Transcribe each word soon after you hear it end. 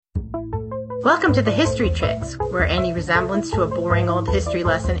Welcome to the History Tricks, where any resemblance to a boring old history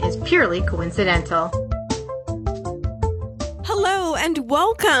lesson is purely coincidental. Hello and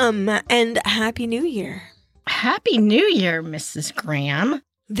welcome and Happy New Year. Happy New Year, Mrs. Graham.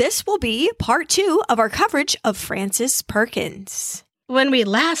 This will be part 2 of our coverage of Frances Perkins. When we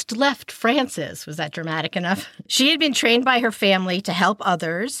last left Frances, was that dramatic enough? She had been trained by her family to help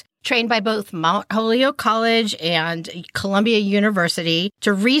others, trained by both Mount Holyoke College and Columbia University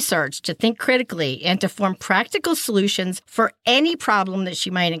to research, to think critically, and to form practical solutions for any problem that she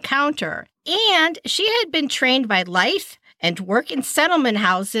might encounter. And she had been trained by life and work in settlement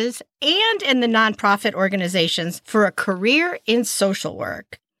houses and in the nonprofit organizations for a career in social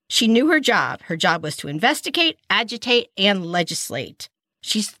work. She knew her job. Her job was to investigate, agitate, and legislate.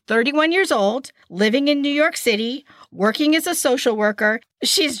 She's 31 years old, living in New York City, working as a social worker.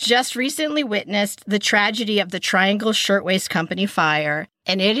 She's just recently witnessed the tragedy of the Triangle Shirtwaist Company fire,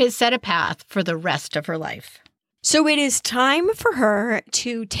 and it has set a path for the rest of her life. So it is time for her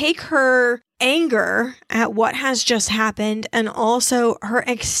to take her anger at what has just happened and also her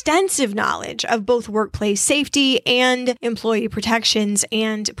extensive knowledge of both workplace safety and employee protections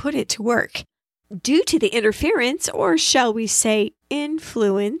and put it to work. Due to the interference, or shall we say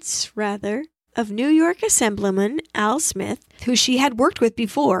influence, rather, of New York Assemblyman Al Smith, who she had worked with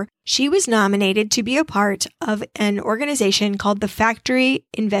before, she was nominated to be a part of an organization called the Factory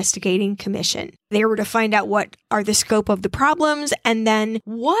Investigating Commission. They were to find out what are the scope of the problems and then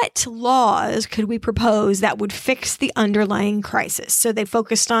what laws could we propose that would fix the underlying crisis. So they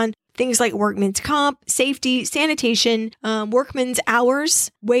focused on things like workman's comp, safety, sanitation, workman's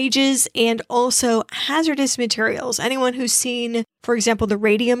hours, wages, and also hazardous materials. Anyone who's seen, for example, the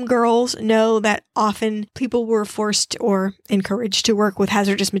Radium Girls know that often people were forced or encouraged to work with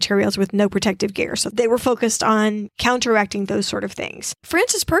hazardous materials with no protective gear. So they were focused on counteracting those sort of things.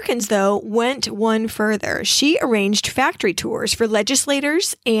 Frances Perkins, though, went one further. She arranged factory tours for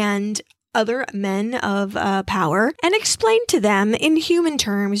legislators and other men of power and explained to them in human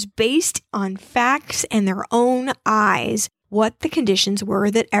terms based on facts and their own eyes what the conditions were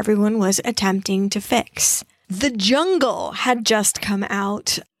that everyone was attempting to fix. The Jungle had just come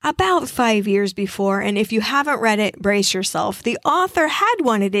out about 5 years before, and if you haven't read it, brace yourself. The author had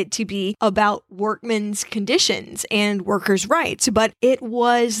wanted it to be about workmen's conditions and workers' rights, but it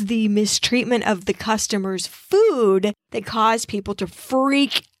was the mistreatment of the customers' food that caused people to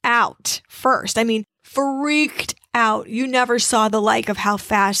freak out first. I mean, freaked out. You never saw the like of how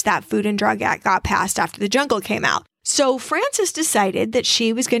fast that Food and Drug Act got passed after The Jungle came out. So Frances decided that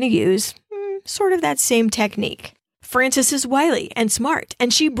she was going to use sort of that same technique. Frances is wily and smart,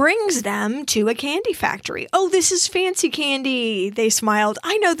 and she brings them to a candy factory. "Oh, this is fancy candy," they smiled.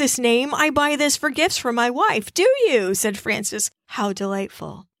 "I know this name. I buy this for gifts for my wife." "Do you?" said Frances. "How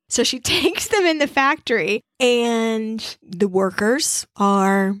delightful." So she takes them in the factory, and the workers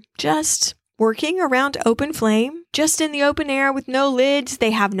are just working around open flame, just in the open air with no lids. They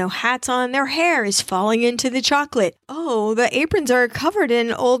have no hats on. Their hair is falling into the chocolate. "Oh, the aprons are covered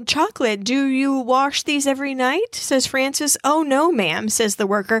in old chocolate. Do you wash these every night?" says Frances. "Oh, no, ma'am," says the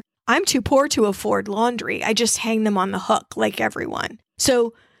worker. "I'm too poor to afford laundry. I just hang them on the hook like everyone."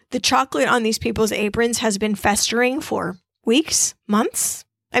 So the chocolate on these people's aprons has been festering for weeks, months.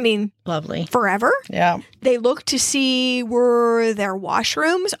 I mean, lovely. Forever. Yeah. They look to see, were there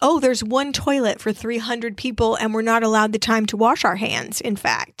washrooms? Oh, there's one toilet for 300 people, and we're not allowed the time to wash our hands, in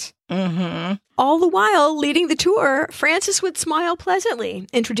fact. Mm-hmm. All the while, leading the tour, Frances would smile pleasantly,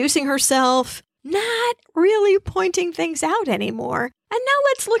 introducing herself, not really pointing things out anymore. And now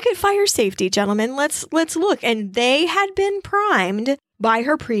let's look at fire safety, gentlemen. Let's look. And they had been primed by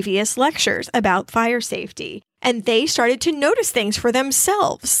her previous lectures about fire safety. And they started to notice things for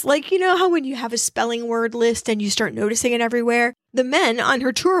themselves. Like, you know how when you have a spelling word list and you start noticing it everywhere? The men on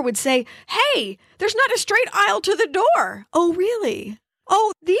her tour would say, "Hey, there's not a straight aisle to the door." "Oh, really?"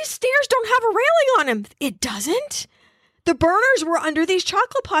 "Oh, these stairs don't have a railing on them." "It doesn't?" "The burners were under these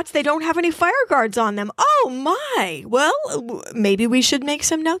chocolate pots. They don't have any fire guards on them." "Oh, my. Well, maybe we should make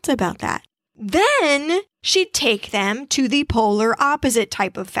some notes about that." Then she'd take them to the polar opposite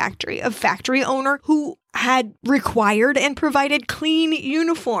type of factory, a factory owner who had required and provided clean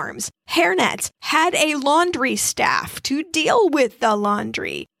uniforms, hairnets, had a laundry staff to deal with the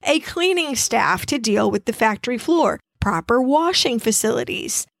laundry, a cleaning staff to deal with the factory floor, proper washing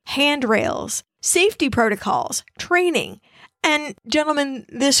facilities, handrails, safety protocols, training. And gentlemen,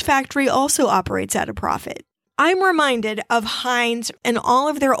 this factory also operates at a profit. I'm reminded of Heinz and all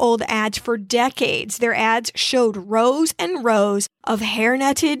of their old ads for decades. Their ads showed rows and rows of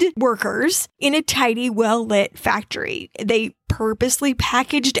hairnetted workers in a tidy, well-lit factory. They purposely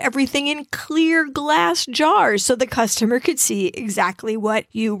packaged everything in clear glass jars so the customer could see exactly what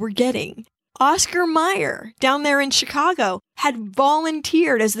you were getting. Oscar Mayer, down there in Chicago, had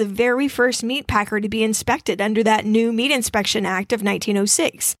volunteered as the very first meat packer to be inspected under that new Meat Inspection Act of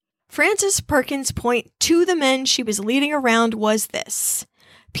 1906. Frances Perkins' point to the men she was leading around was this: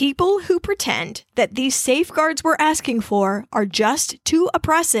 people who pretend that these safeguards we're asking for are just too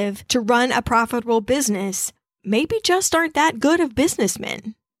oppressive to run a profitable business maybe just aren't that good of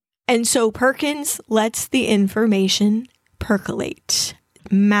businessmen. And so Perkins lets the information percolate.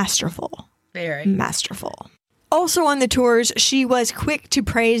 Masterful. Very masterful. Also on the tours, she was quick to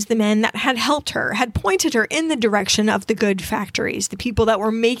praise the men that had helped her, had pointed her in the direction of the good factories, the people that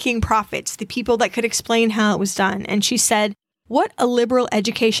were making profits, the people that could explain how it was done. And she said, "What a liberal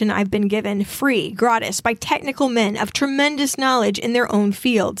education I've been given, free, gratis, by technical men of tremendous knowledge in their own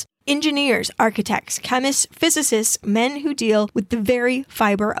fields. Engineers, architects, chemists, physicists, men who deal with the very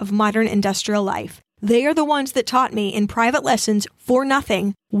fiber of modern industrial life. They are the ones that taught me in private lessons for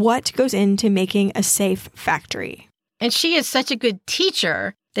nothing what goes into making a safe factory." And she is such a good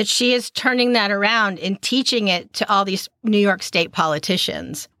teacher that she is turning that around and teaching it to all these New York State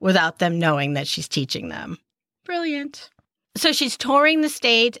politicians without them knowing that she's teaching them. Brilliant. So she's touring the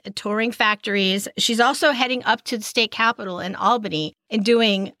state, touring factories. She's also heading up to the state capitol in Albany and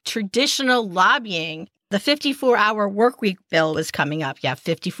doing traditional lobbying. The 54-hour work week bill is coming up. Yeah,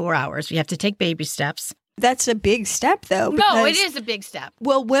 54 hours. We have to take baby steps. That's a big step, though. No, it is a big step.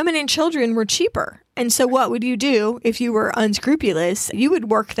 Well, women and children were cheaper. And so what would you do if you were unscrupulous? You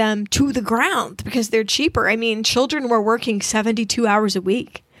would work them to the ground because they're cheaper. I mean, children were working 72 hours a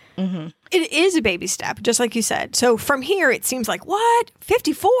week. Mm-hmm. It is a baby step, just like you said. So from here, it seems like, what?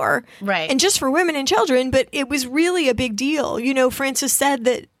 54? Right. And just for women and children, but it was really a big deal. You know, Frances said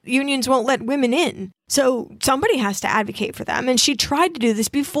that unions won't let women in. So somebody has to advocate for them. And she tried to do this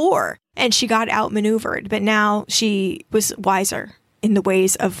before, and she got outmaneuvered. But now she was wiser in the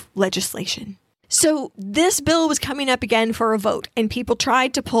ways of legislation. So this bill was coming up again for a vote, and people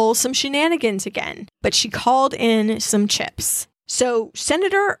tried to pull some shenanigans again. But she called in some chips. So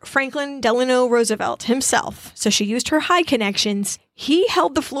Senator Franklin Delano Roosevelt himself, so she used her high connections, he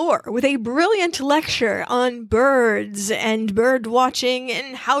held the floor with a brilliant lecture on birds and bird watching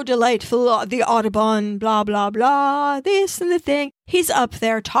and how delightful the Audubon, blah, blah, blah, this and the thing. He's up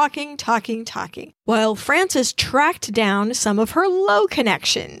there talking, while Frances tracked down some of her low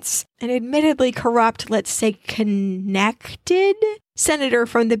connections. An admittedly corrupt, let's say connected senator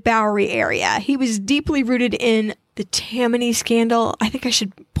from the Bowery area. He was deeply rooted in the Tammany scandal. I think I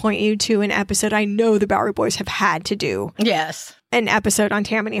should point you to an episode. I know the Bowery Boys have had to do. Yes. An episode on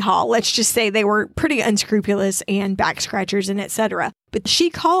Tammany Hall. Let's just say they were pretty unscrupulous and back scratchers and etc. But she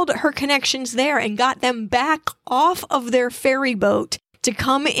called her connections there and got them back off of their ferry boat to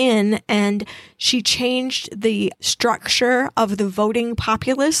come in, and she changed the structure of the voting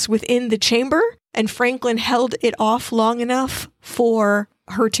populace within the chamber, and Franklin held it off long enough for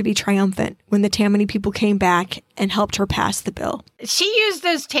her to be triumphant when the Tammany people came back and helped her pass the bill. She used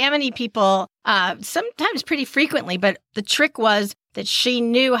those Tammany people sometimes pretty frequently, but the trick was that she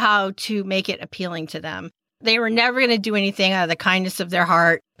knew how to make it appealing to them. They were never going to do anything out of the kindness of their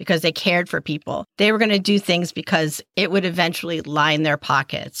heart because they cared for people. They were going to do things because it would eventually line their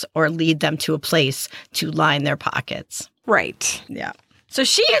pockets or lead them to a place to line their pockets. Right. Yeah. So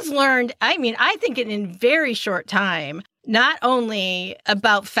she has learned, I think in a very short time, not only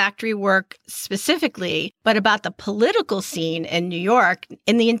about factory work specifically, but about the political scene in New York,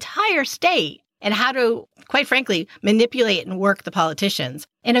 in the entire state, and how to, quite frankly, manipulate and work the politicians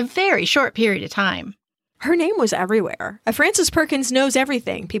in a very short period of time. Her name was everywhere. Frances Perkins knows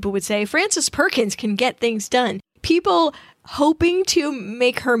everything. People would say, Frances Perkins can get things done. People hoping to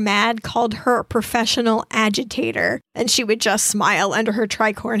make her mad called her a professional agitator. And she would just smile under her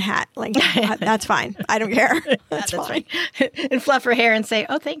tricorn hat. Like, that's fine. I don't care. That's fine. Right. And fluff her hair and say,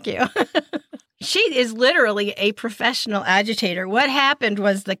 oh, thank you. She is literally a professional agitator. What happened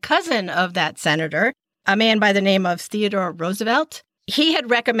was the cousin of that senator, a man by the name of Theodore Roosevelt, he had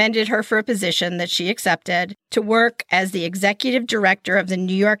recommended her for a position that she accepted to work as the executive director of the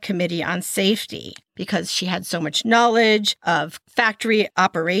New York Committee on Safety because she had so much knowledge of factory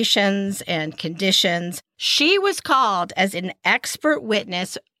operations and conditions. She was called as an expert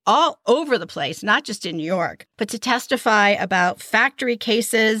witness all over the place, not just in New York, but to testify about factory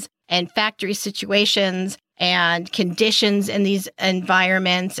cases and factory situations and conditions in these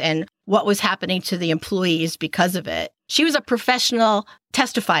environments and what was happening to the employees because of it. She was a professional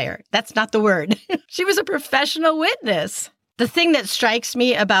testifier. That's not the word. She was a professional witness. The thing that strikes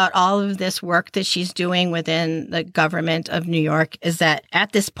me about all of this work that she's doing within the government of New York is that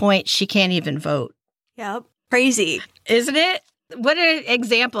at this point, she can't even vote. Yep. Crazy. Isn't it? What an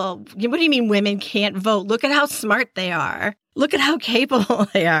example. What do you mean women can't vote? Look at how smart they are. Look at how capable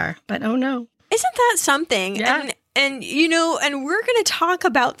they are. But oh no. Isn't that something? Yeah. And we're going to talk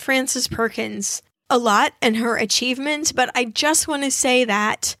about Frances Perkins a lot and her achievements, but I just want to say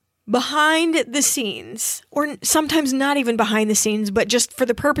that behind the scenes, or sometimes not even behind the scenes, but just for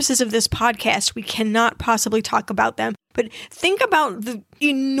the purposes of this podcast, we cannot possibly talk about them. But think about the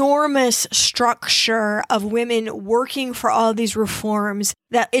enormous structure of women working for all these reforms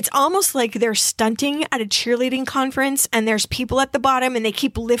that it's almost like they're stunting at a cheerleading conference and there's people at the bottom and they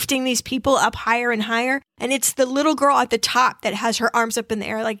keep lifting these people up higher and higher. And it's the little girl at the top that has her arms up in the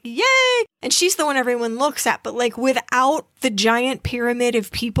air like, yay! And she's the one everyone looks at. But like without the giant pyramid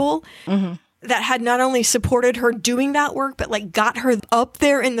of people that had not only supported her doing that work, but like got her up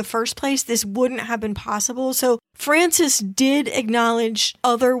there in the first place, this wouldn't have been possible. So Frances did acknowledge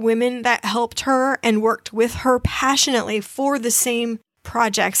other women that helped her and worked with her passionately for the same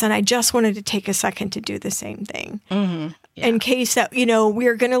projects. And I just wanted to take a second to do the same thing. Yeah. In case that,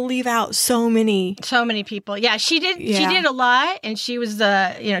 we're going to leave out so many people. Yeah, she did. Yeah. She did a lot, and she was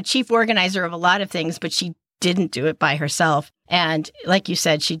the chief organizer of a lot of things, but she didn't do it by herself. And like you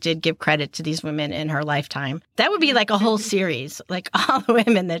said, she did give credit to these women in her lifetime. That would be like a whole series, like all the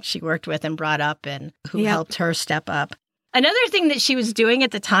women that she worked with and brought up and who helped her step up. Another thing that she was doing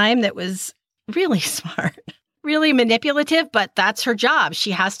at the time that was really smart, really manipulative, but that's her job.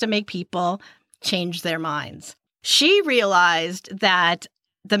 She has to make people change their minds. She realized that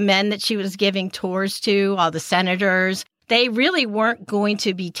the men that she was giving tours to, all the senators, they really weren't going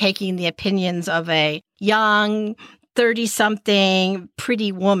to be taking the opinions of a young 30-something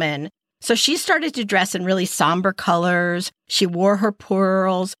pretty woman. So she started to dress in really somber colors. She wore her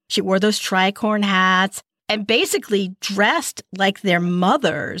pearls. She wore those tricorn hats and basically dressed like their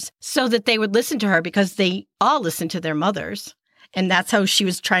mothers so that they would listen to her because they all listened to their mothers. And that's how she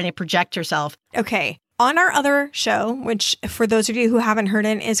was trying to project herself. Okay. On our other show, which for those of you who haven't heard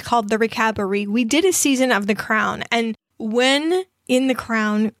it, is called The Recabaree, we did a season of The Crown. And when in The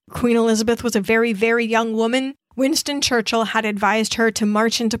Crown, Queen Elizabeth was a very, very young woman, Winston Churchill had advised her to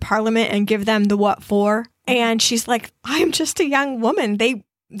march into Parliament and give them the what for. And she's like, I'm just a young woman.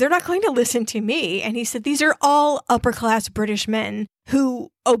 They're not going to listen to me. And he said, these are all upper class British men who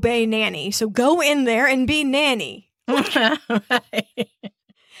obey Nanny. So go in there and be Nanny.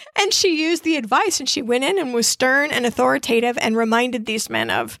 And she used the advice and she went in and was stern and authoritative and reminded these men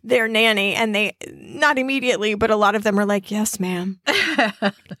of their nanny. And they, not immediately, but a lot of them were like, yes, ma'am.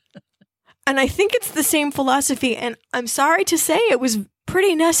 And I think it's the same philosophy. And I'm sorry to say it was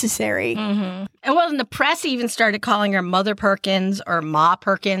pretty necessary. And the press even started calling her Mother Perkins or Ma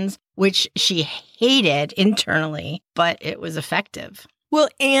Perkins, which she hated internally, but it was effective. Well,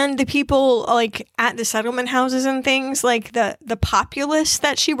 and the people like at the settlement houses and things, like the populace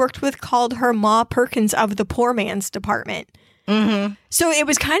that she worked with called her Ma Perkins of the poor man's department. So it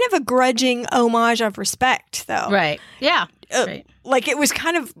was kind of a grudging homage of respect, though. Right. Yeah. Right. Like it was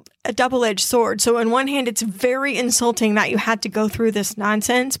kind of a double-edged sword. So on one hand, it's very insulting that you had to go through this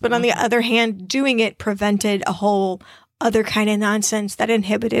nonsense. But on the other hand, doing it prevented a whole other kind of nonsense that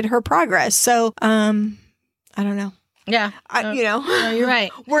inhibited her progress. So I don't know. Yeah. No, you're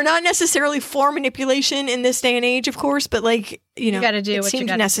right. We're not necessarily for manipulation in this day and age, of course, but you gotta do it what seemed you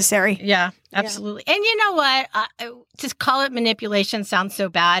gotta necessary. Do. Yeah, absolutely. Yeah. And you know what? To call it manipulation sounds so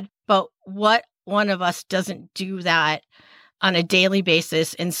bad, but what one of us doesn't do that on a daily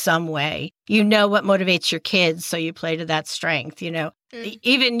basis in some way? You know what motivates your kids, so you play to that strength,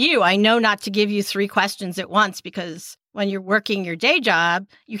 Even you, I know not to give you 3 questions at once because when you're working your day job,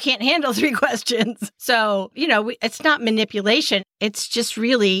 you can't handle 3 questions. So, it's not manipulation. It's just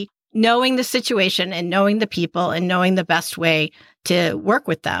really knowing the situation and knowing the people and knowing the best way to work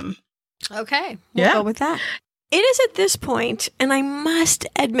with them. Okay. We'll go with that. It is at this point, and I must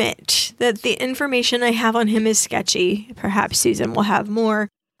admit that the information I have on him is sketchy. Perhaps Susan will have more.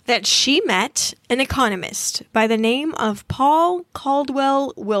 That she met an economist by the name of Paul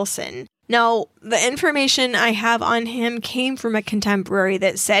Caldwell Wilson. Now, the information I have on him came from a contemporary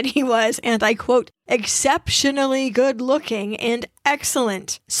that said he was, and I quote, exceptionally good looking and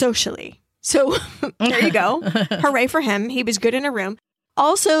excellent socially. So there you go. Hooray for him. He was good in a room.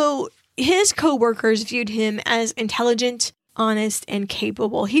 Also, his co-workers viewed him as intelligent, honest, and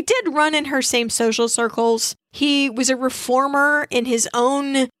capable. He did run in her same social circles. He was a reformer in his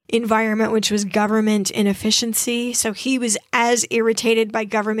own environment, which was government inefficiency. So he was as irritated by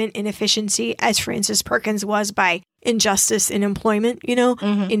government inefficiency as Frances Perkins was by injustice in employment,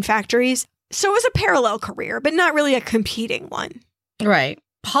 in factories. So it was a parallel career, but not really a competing one. Right.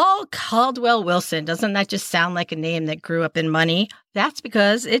 Paul Caldwell Wilson, doesn't that just sound like a name that grew up in money? That's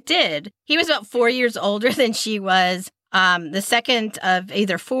because it did. He was about 4 years older than she was. The second of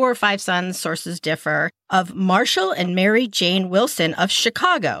either 4 or 5 sons, sources differ, of Marshall and Mary Jane Wilson of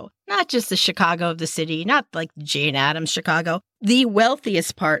Chicago. Not just the Chicago of the city, not like Jane Addams Chicago, the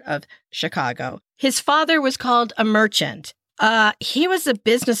wealthiest part of Chicago. His father was called a merchant. He was a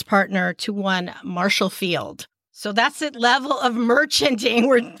business partner to one Marshall Field. So that's the level of merchanting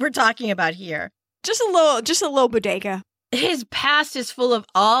we're talking about here. Just a little bodega. His past is full of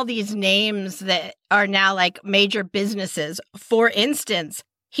all these names that are now like major businesses. For instance,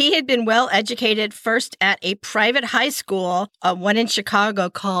 he had been well educated first at a private high school, one in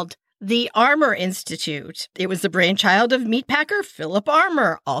Chicago called the Armour Institute. It was the brainchild of meatpacker Philip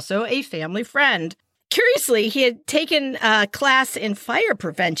Armour, also a family friend. Curiously, he had taken a class in fire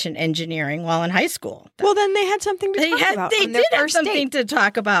prevention engineering while in high school. Well, then they had something to talk about. They did have something to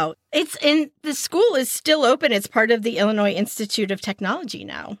talk about. The school is still open. It's part of the Illinois Institute of Technology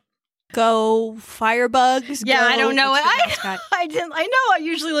now. Go firebugs. Yeah, go, I don't know. I didn't. I know. I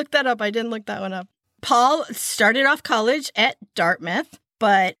usually look that up. I didn't look that one up. Paul started off college at Dartmouth,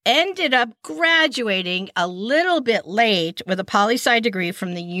 but ended up graduating a little bit late with a poli-sci degree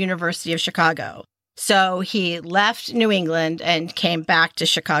from the University of Chicago. So he left New England and came back to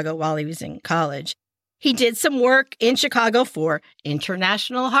Chicago while he was in college. He did some work in Chicago for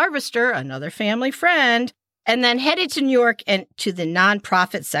International Harvester, another family friend, and then headed to New York and to the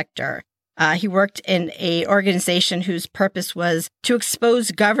nonprofit sector. He worked in an organization whose purpose was to expose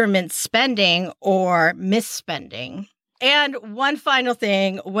government spending or misspending. And one final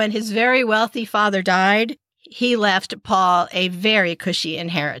thing, when his very wealthy father died, he left Paul a very cushy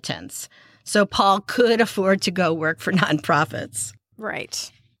inheritance. So Paul could afford to go work for nonprofits.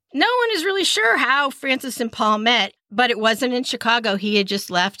 Right. No one is really sure how Frances and Paul met, but it wasn't in Chicago. He had just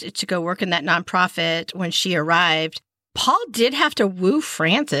left to go work in that nonprofit when she arrived. Paul did have to woo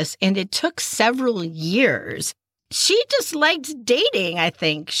Frances, and it took several years. She just liked dating, I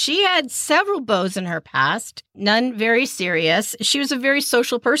think. She had several beaus in her past, none very serious. She was a very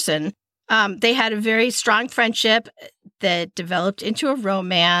social person. They had a very strong friendship that developed into a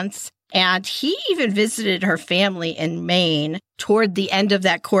romance. And he even visited her family in Maine toward the end of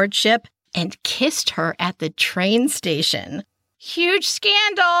that courtship and kissed her at the train station. Huge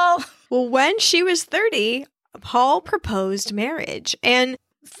scandal. Well, when she was 30, Paul proposed marriage, and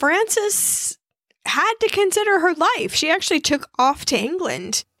Frances had to consider her life. She actually took off to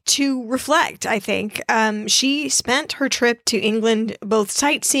England to reflect, I think. She spent her trip to England both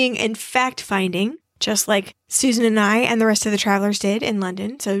sightseeing and fact-finding, just like Susan and I and the rest of the travelers did in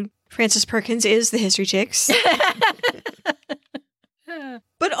London. So Frances Perkins is the history chicks.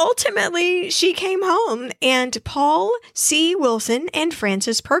 But ultimately, she came home, and Paul C. Wilson and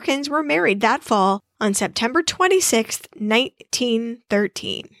Frances Perkins were married that fall on September 26th,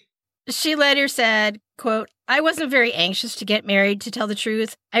 1913. She later said, quote, "I wasn't very anxious to get married, to tell the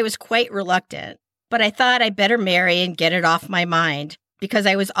truth. I was quite reluctant, but I thought I'd better marry and get it off my mind, because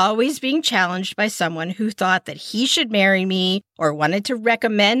I was always being challenged by someone who thought that he should marry me or wanted to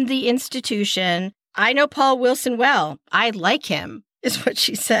recommend the institution. I know Paul Wilson well. I like him," is what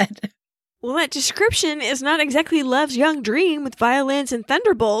she said. Well, that description is not exactly love's young dream with violins and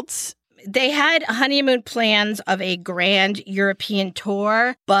thunderbolts. They had honeymoon plans of a grand European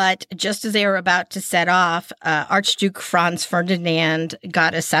tour, but just as they were about to set off, Archduke Franz Ferdinand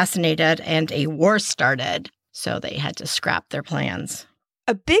got assassinated and a war started. So they had to scrap their plans.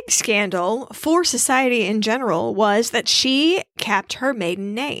 A big scandal for society in general was that she kept her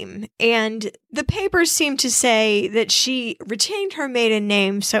maiden name. And the papers seem to say that she retained her maiden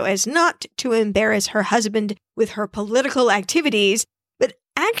name so as not to embarrass her husband with her political activities. But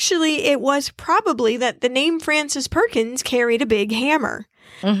actually, it was probably that the name Frances Perkins carried a big hammer.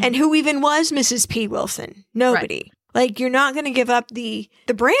 Mm-hmm. And who even was Mrs. P. Wilson? Nobody. Right. Like, you're not going to give up the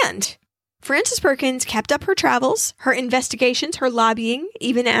brand. Frances Perkins kept up her travels, her investigations, her lobbying.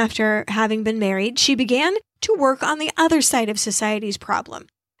 Even after having been married, she began to work on the other side of society's problem.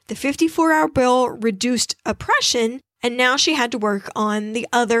 The 54-hour bill reduced oppression, and now she had to work on the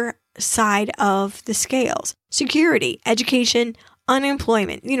other side of the scales. Security, education,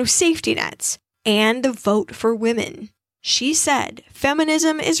 unemployment, safety nets, and the vote for women. She said,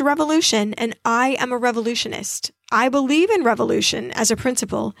 "Feminism is revolution, and I am a revolutionist. I believe in revolution as a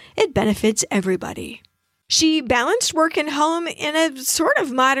principle. It benefits everybody." She balanced work and home in a sort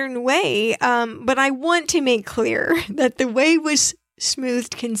of modern way, but I want to make clear that the way was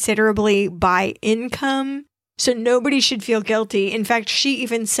smoothed considerably by income, so nobody should feel guilty. In fact, she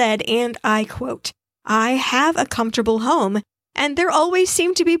even said, and I quote, "I have a comfortable home, and there always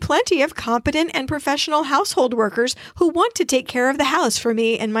seem to be plenty of competent and professional household workers who want to take care of the house for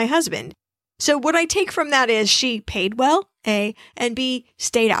me and my husband." So what I take from that is she paid well, A, and B,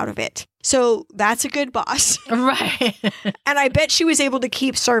 stayed out of it. So that's a good boss. Right. And I bet she was able to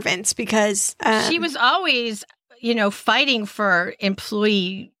keep servants because she was always, fighting for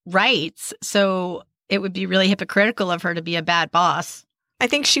employee rights. So it would be really hypocritical of her to be a bad boss. I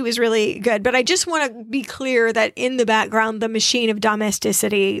think she was really good. But I just want to be clear that in the background, the machine of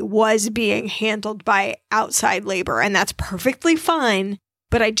domesticity was being handled by outside labor, and that's perfectly fine.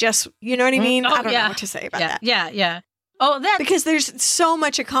 But I just, you know what I mean? I don't know what to say about that. Yeah. Oh, that because there's so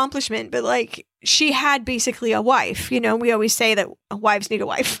much accomplishment, but like she had basically a wife. We always say that wives need a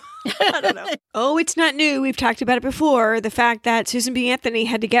wife. I don't know. Oh, it's not new. We've talked about it before. The fact that Susan B. Anthony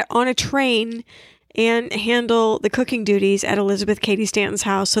had to get on a train and handle the cooking duties at Elizabeth Cady Stanton's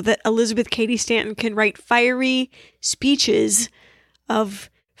house so that Elizabeth Cady Stanton can write fiery speeches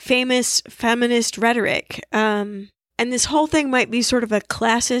of famous feminist rhetoric. And this whole thing might be sort of a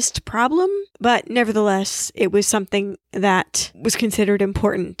classist problem, but nevertheless, it was something that was considered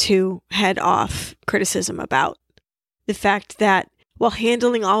important to head off criticism about. The fact that while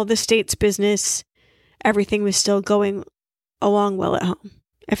handling all the state's business, everything was still going along well at home,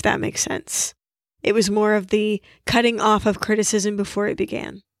 if that makes sense. It was more of the cutting off of criticism before it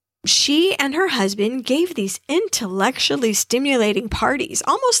began. She and her husband gave these intellectually stimulating parties,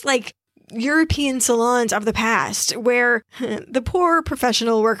 almost like European salons of the past, where the poor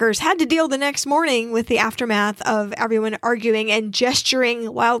professional workers had to deal the next morning with the aftermath of everyone arguing and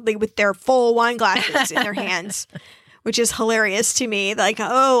gesturing wildly with their full wine glasses in their hands, which is hilarious to me. Like,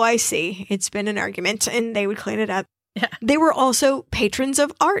 oh, I see. It's been an argument, and they would clean it up. Yeah. They were also patrons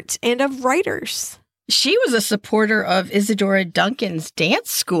of art and of writers. She was a supporter of Isadora Duncan's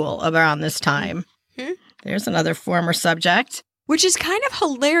dance school around this time. Mm-hmm. There's another former subject. Which is kind of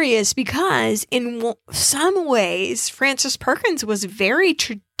hilarious because in some ways, Frances Perkins was very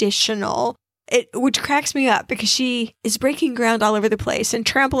traditional, which cracks me up because she is breaking ground all over the place and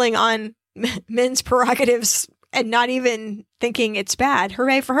trampling on men's prerogatives and not even thinking it's bad.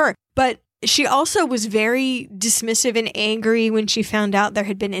 Hooray for her. But she also was very dismissive and angry when she found out there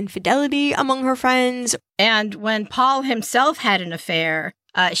had been infidelity among her friends. And when Paul himself had an affair,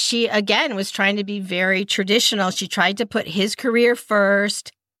 she, again, was trying to be very traditional. She tried to put his career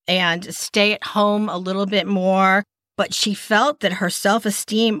first and stay at home a little bit more. But she felt that her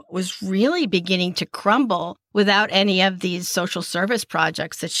self-esteem was really beginning to crumble without any of these social service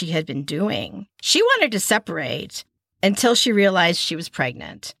projects that she had been doing. She wanted to separate until she realized she was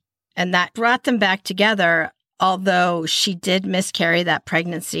pregnant. And that brought them back together. Although she did miscarry that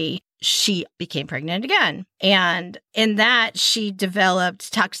pregnancy, she became pregnant again. And in that, she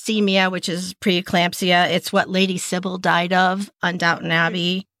developed toxemia, which is preeclampsia. It's what Lady Sybil died of on Downton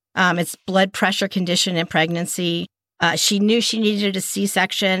Abbey. It's blood pressure condition in pregnancy. She knew she needed a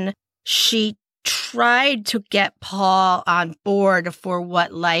C-section. She tried to get Paul on board for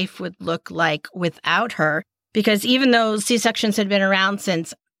what life would look like without her, because even though C-sections had been around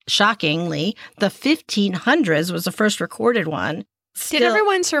since, shockingly, the 1500s was the first recorded one. Did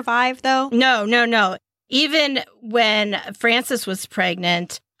everyone survive, though? No. Even when Frances was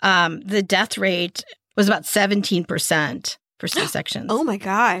pregnant, the death rate was about 17% for C-sections. Oh, my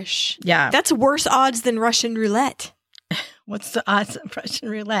gosh. Yeah. That's worse odds than Russian roulette. What's the odds of Russian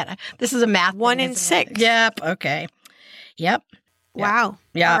roulette? This is a math 1 thing, in 6. Yep. Okay. Yep. Wow.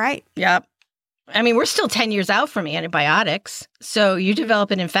 Yep. All right. Yep. I mean, we're still 10 years out from antibiotics. So you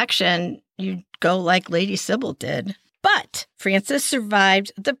develop an infection, you go like Lady Sybil did. But Frances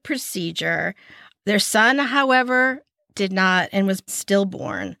survived the procedure. Their son, however, did not and was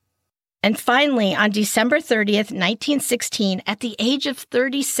stillborn. And finally, on December 30th, 1916, at the age of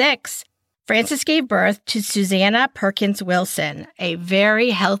 36, Frances gave birth to Susanna Perkins Wilson, a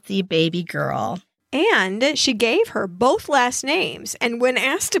very healthy baby girl. And she gave her both last names. And when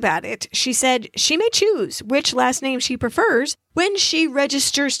asked about it, she said she may choose which last name she prefers when she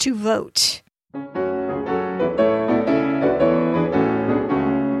registers to vote.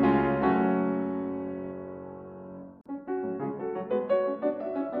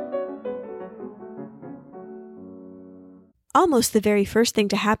 almost the very first thing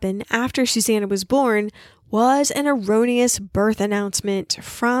to happen after Susanna was born was an erroneous birth announcement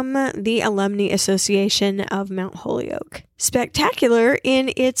from the Alumni Association of Mount Holyoke. Spectacular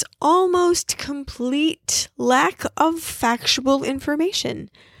in its almost complete lack of factual information.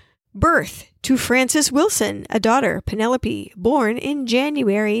 Birth to Frances Wilson, a daughter, Penelope, born in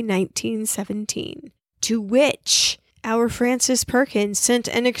January 1917, to which our Frances Perkins sent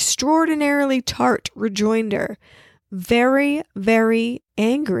an extraordinarily tart rejoinder, very, very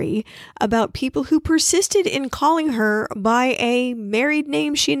angry about people who persisted in calling her by a married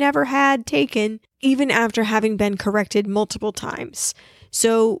name she never had taken, even after having been corrected multiple times.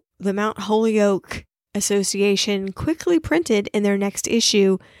 So the Mount Holyoke Association quickly printed in their next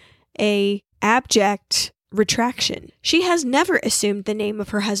issue a abject retraction. She has never assumed the name of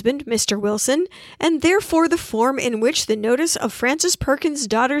her husband, Mr. Wilson, and therefore the form in which the notice of Frances Perkins'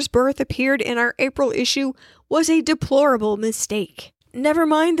 daughter's birth appeared in our April issue was a deplorable mistake. Never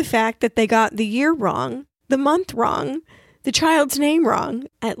mind the fact that they got the year wrong, the month wrong, the child's name wrong.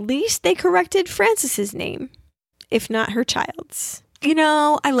 At least they corrected Frances's name, if not her child's. You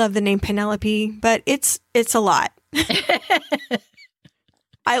know, I love the name Penelope, but it's a lot.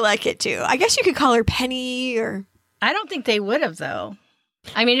 I like it too. I guess you could call her Penny or... I don't think they would have, though.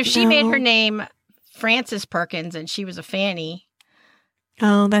 I mean, if she made her name Frances Perkins and she was a Fanny.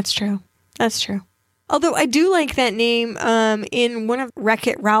 Oh, that's true. That's true. Although I do like that name in one of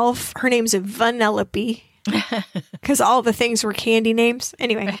Wreck-It Ralph. Her name's Vanellope. Because all the things were candy names.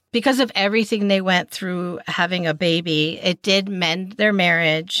 Anyway. Because of everything they went through having a baby, it did mend their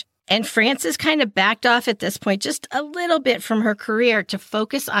marriage. And Frances kind of backed off at this point just a little bit from her career to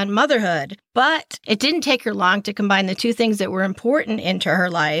focus on motherhood. But it didn't take her long to combine the two things that were important into her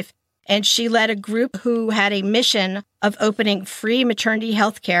life. And she led a group who had a mission of opening free maternity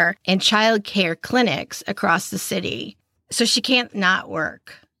health care and child care clinics across the city. So she can't not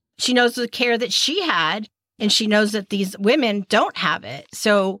work. She knows the care that she had, and she knows that these women don't have it.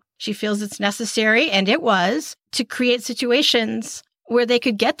 So she feels it's necessary, and it was, to create situations where they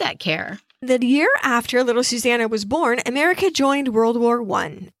could get that care. The year after little Susanna was born, America joined World War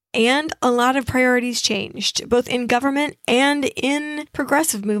I, and a lot of priorities changed, both in government and in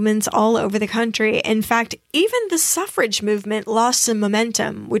progressive movements all over the country. In fact, even the suffrage movement lost some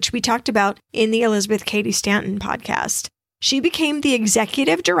momentum, which we talked about in the Elizabeth Cady Stanton podcast. She became the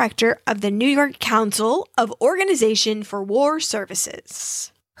executive director of the New York Council of Organization for War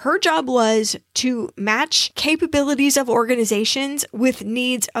Services. Her job was to match capabilities of organizations with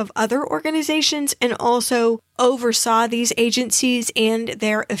needs of other organizations and also oversaw these agencies and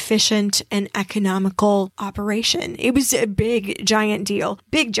their efficient and economical operation. It was a big, giant deal.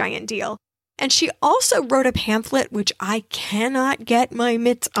 And she also wrote a pamphlet, which I cannot get my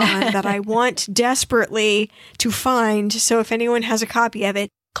mitts on, that I want desperately to find. So if anyone has a copy of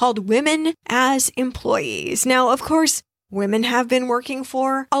it, called Women as Employees. Now, of course, women have been working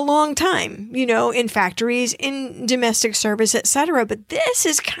for a long time, you know, in factories, in domestic service, etc. But this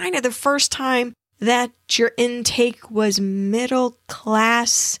is kind of the first time that your intake was middle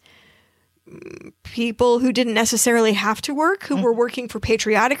class people who didn't necessarily have to work, who were working for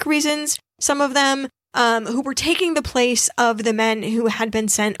patriotic reasons. Some of them who were taking the place of the men who had been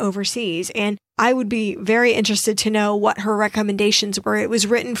sent overseas. And I would be very interested to know what her recommendations were. It was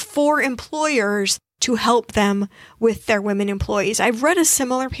written for employers to help them with their women employees. I've read a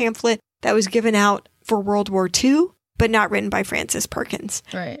similar pamphlet that was given out for World War II, but not written by Frances Perkins.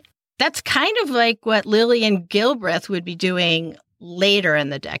 Right. That's kind of like what Lillian Gilbreth would be doing later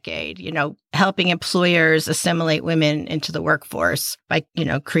in the decade, you know, helping employers assimilate women into the workforce by, you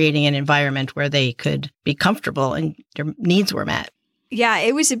know, creating an environment where they could be comfortable and their needs were met. Yeah,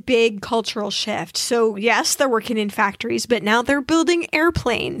 it was a big cultural shift. So yes, they're working in factories, but now they're building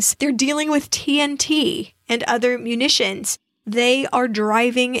airplanes. They're dealing with TNT and other munitions. They are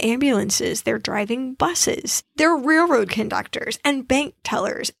driving ambulances. They're driving buses. They're railroad conductors and bank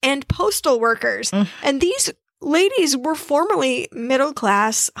tellers and postal workers. And these ladies were formerly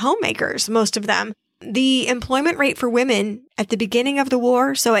middle-class homemakers, most of them. The employment rate for women at the beginning of the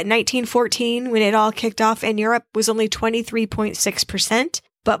war, so at 1914, when it all kicked off in Europe, was only 23.6%.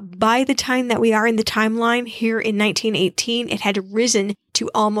 But by the time that we are in the timeline here in 1918, it had risen to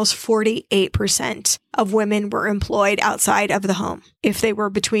almost 48% of women were employed outside of the home if they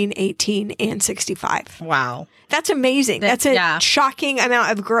were between 18 and 65. Wow. That's amazing. That's a shocking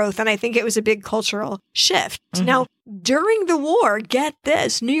amount of growth. And I think it was a big cultural shift. Now, during the war, get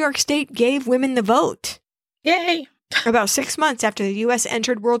this, New York State gave women the vote. Yay. About 6 months after the U.S.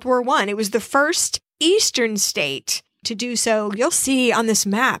 entered World War I. It was the first Eastern state to do so. You'll see on this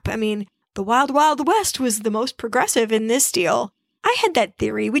map, I mean, the Wild Wild West was the most progressive in this deal. I had that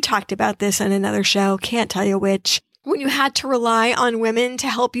theory. We talked about this on another show. Can't tell you which. When you had to rely on women to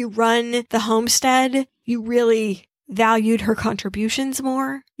help you run the homestead, you really valued her contributions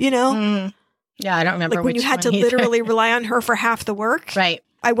more, you know? Yeah, I don't remember like when which you had one to either. literally rely on her for half the work. Right.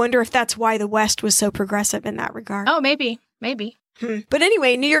 I wonder if that's why the West was so progressive in that regard. Oh, maybe. But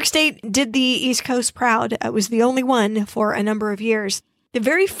anyway, New York State did the East Coast proud. It was the only one for a number of years. The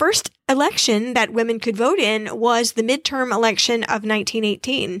very first election that women could vote in was the midterm election of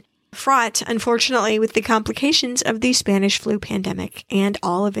 1918, fraught, unfortunately, with the complications of the Spanish flu pandemic and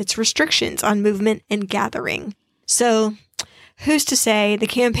all of its restrictions on movement and gathering. So, who's to say the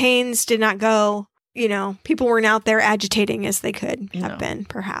campaigns did not go, people weren't out there agitating as they could have been,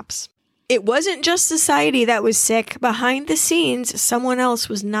 perhaps. It wasn't just society that was sick. Behind the scenes, someone else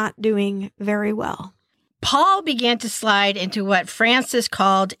was not doing very well. Paul began to slide into what Frances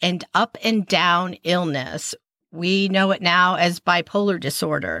called an up and down illness. We know it now as bipolar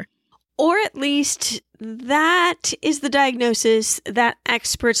disorder. Or at least that is the diagnosis that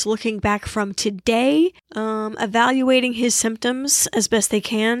experts looking back from today, evaluating his symptoms as best they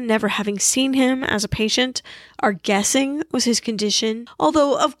can, never having seen him as a patient, are guessing was his condition.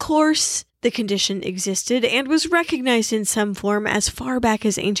 Although, of course, the condition existed and was recognized in some form as far back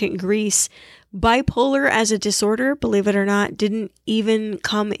as ancient Greece. Bipolar as a disorder, believe it or not, didn't even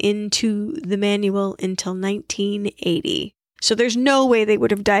come into the manual until 1980. So there's no way they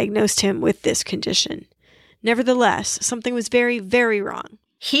would have diagnosed him with this condition. Nevertheless, something was very, very wrong.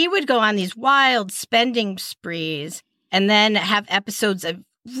 He would go on these wild spending sprees and then have episodes of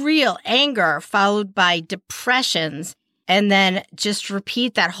real anger followed by depressions and then just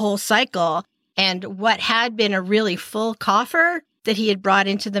repeat that whole cycle. And what had been a really full coffer that he had brought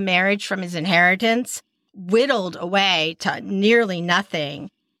into the marriage from his inheritance whittled away to nearly nothing.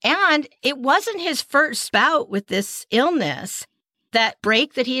 And it wasn't his first bout with this illness. That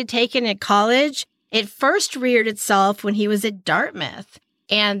break that he had taken at college, it first reared itself when he was at Dartmouth.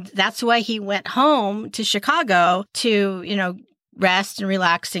 And that's why he went home to Chicago to, rest and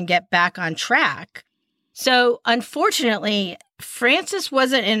relax and get back on track. So unfortunately, Frances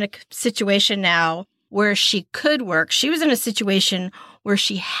wasn't in a situation now where she could work. She was in a situation where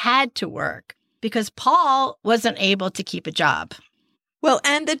she had to work because Paul wasn't able to keep a job. Well,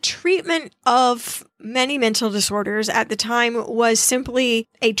 and the treatment of many mental disorders at the time was simply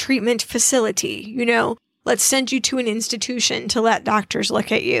a treatment facility. Let's send you to an institution to let doctors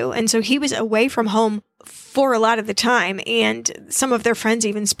look at you. And so he was away from home for a lot of the time. And some of their friends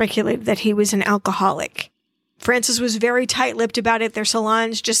even speculated that he was an alcoholic. Frances was very tight-lipped about it. Their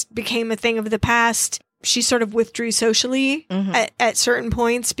salons just became a thing of the past. She sort of withdrew socially at certain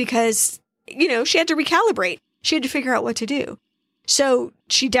points because, she had to recalibrate. She had to figure out what to do. So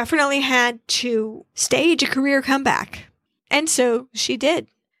she definitely had to stage a career comeback. And so she did.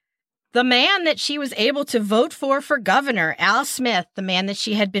 The man that she was able to vote for governor, Al Smith, the man that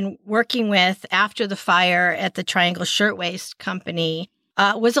she had been working with after the fire at the Triangle Shirtwaist Company,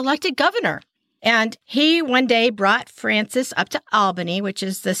 was elected governor. And he one day brought Frances up to Albany, which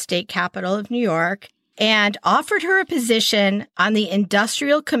is the state capital of New York, and offered her a position on the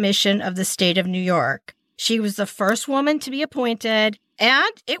Industrial Commission of the state of New York. She was the first woman to be appointed,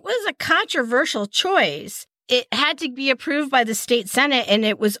 and it was a controversial choice. It had to be approved by the state Senate, and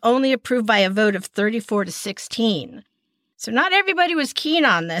it was only approved by a vote of 34-16. So not everybody was keen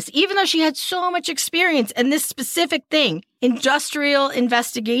on this, even though she had so much experience in this specific thing, industrial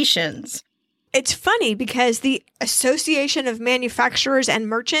investigations. It's funny because the Association of Manufacturers and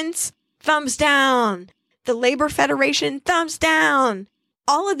Merchants, thumbs down. The Labor Federation, thumbs down.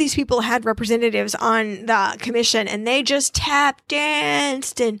 All of these people had representatives on the commission and they just tap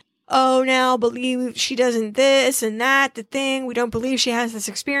danced and, now believe she doesn't this and that, the thing. We don't believe she has this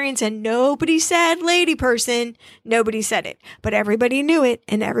experience. And nobody said lady person. Nobody said it. But everybody knew it.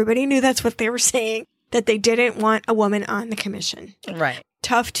 And everybody knew that's what they were saying, that they didn't want a woman on the commission. Right.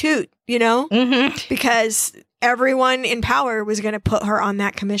 Tough toot, because everyone in power was going to put her on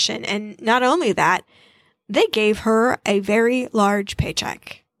that commission. And not only that, they gave her a very large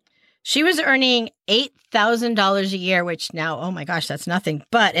paycheck. She was earning $8,000 a year, which now, oh my gosh, that's nothing.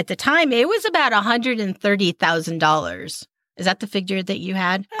 But at the time, it was about $130,000. Is that the figure that you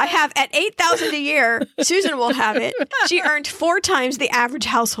had? I have at $8,000 a year. Susan will have it. She earned 4 times the average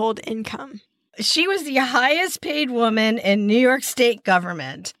household income. She was the highest paid woman in New York State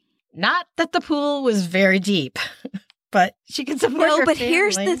government. Not that the pool was very deep, but she could support her but family.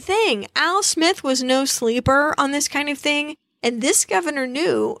 Here's the thing. Al Smith was no sleeper on this kind of thing. And this governor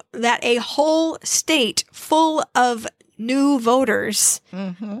knew that a whole state full of new voters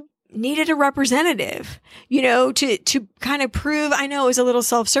needed a representative, to kind of prove, I know it was a little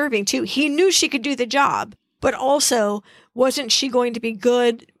self-serving too. He knew she could do the job, but also wasn't she going to be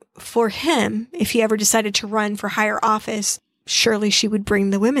good for him if he ever decided to run for higher office? Surely she would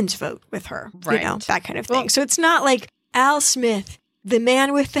bring the women's vote with her, Right. that kind of thing. So it's not like Al Smith, the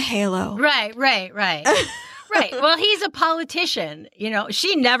man with the halo. Right. Right. Well, he's a politician.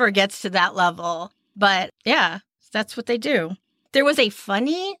 She never gets to that level. But yeah, that's what they do. There was a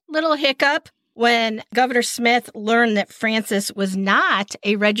funny little hiccup when Governor Smith learned that Frances was not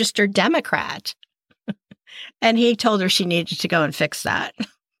a registered Democrat. And he told her she needed to go and fix that.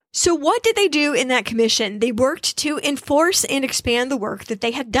 So what did they do in that commission? They worked to enforce and expand the work that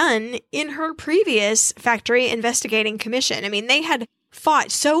they had done in her previous factory investigating commission. I mean, they had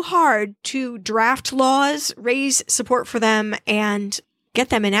fought so hard to draft laws, raise support for them, and get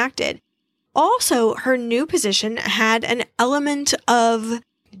them enacted. Also, her new position had an element of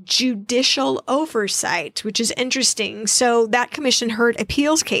judicial oversight, which is interesting. So that commission heard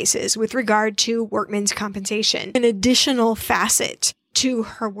appeals cases with regard to workmen's compensation, an additional facet to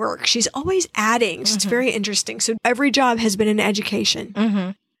her work. She's always adding. So it's very interesting. So every job has been an education.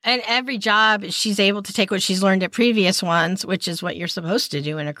 And every job, she's able to take what she's learned at previous ones, which is what you're supposed to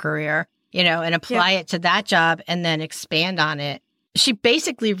do in a career, and apply it to that job and then expand on it. She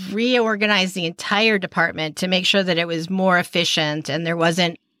basically reorganized the entire department to make sure that it was more efficient and there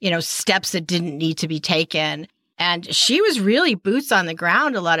wasn't, steps that didn't need to be taken. And she was really boots on the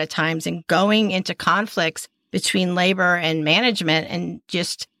ground a lot of times and going into conflicts between labor and management and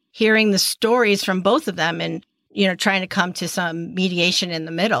just hearing the stories from both of them and, trying to come to some mediation in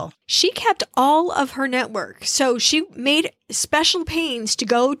the middle. She kept all of her network. So she made special pains to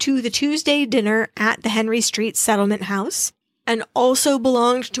go to the Tuesday dinner at the Henry Street Settlement House and also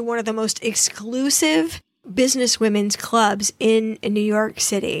belonged to one of the most exclusive businesswomen's clubs in New York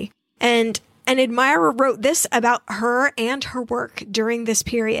City. And an admirer wrote this about her and her work during this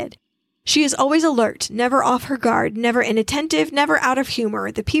period. She is always alert, never off her guard, never inattentive, never out of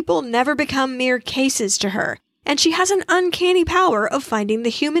humor. The people never become mere cases to her. And she has an uncanny power of finding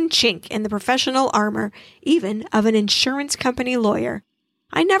the human chink in the professional armor, even of an insurance company lawyer.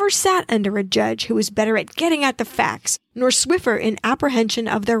 I never sat under a judge who was better at getting at the facts, nor swifter in apprehension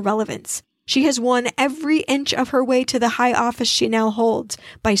of their relevance. She has won every inch of her way to the high office she now holds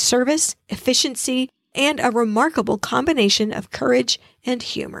by service, efficiency, and a remarkable combination of courage and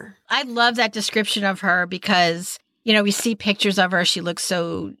humor. I love that description of her because, we see pictures of her. She looks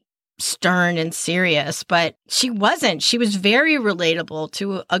so stern and serious, but she wasn't. She was very relatable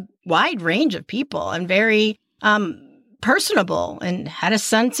to a wide range of people and very personable and had a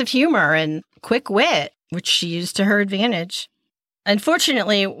sense of humor and quick wit, which she used to her advantage.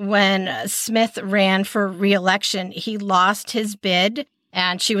 Unfortunately, when Smith ran for re-election, he lost his bid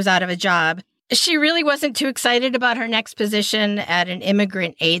and she was out of a job. She really wasn't too excited about her next position at an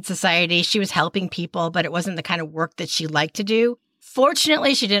immigrant aid society. She was helping people, but it wasn't the kind of work that she liked to do.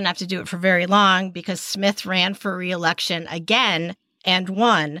 Fortunately, she didn't have to do it for very long because Smith ran for re-election again and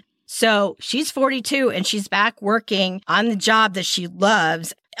won. So she's 42 and she's back working on the job that she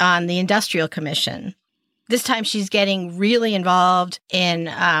loves on the Industrial Commission. This time she's getting really involved in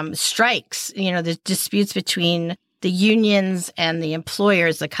strikes, the disputes between the unions and the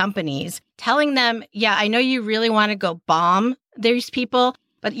employers, the companies, telling them, yeah, I know you really want to go bomb these people,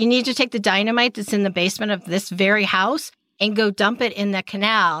 but you need to take the dynamite that's in the basement of this very house and go dump it in the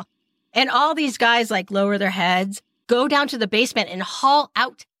canal. And all these guys lower their heads, go down to the basement and haul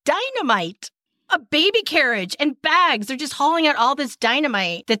out dynamite, a baby carriage and bags. They're just hauling out all this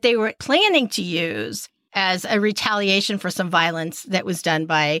dynamite that they were planning to use as a retaliation for some violence that was done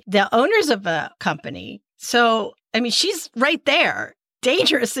by the owners of a company. So, she's right there.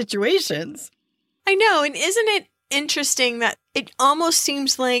 Dangerous situations. I know. And isn't it interesting that it almost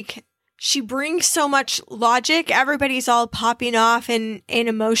seems like she brings so much logic. Everybody's all popping off and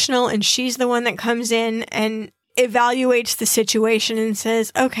emotional, and she's the one that comes in and evaluates the situation and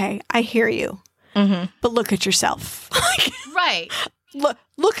says, okay, I hear you, but look at yourself. Right.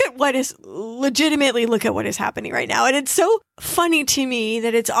 Look at what is happening right now. And it's so funny to me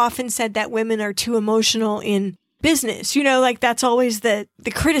that it's often said that women are too emotional in business, that's always the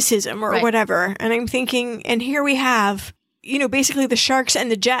criticism or whatever. And I'm thinking, and here we have, basically the Sharks and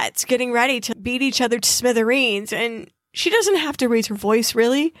the Jets getting ready to beat each other to smithereens. And she doesn't have to raise her voice,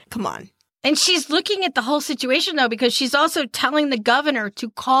 really. Come on. And she's looking at the whole situation, though, because she's also telling the governor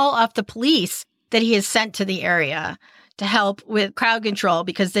to call off the police that he has sent to the area to help with crowd control,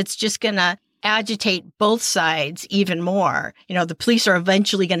 because it's just going to agitate both sides even more. The police are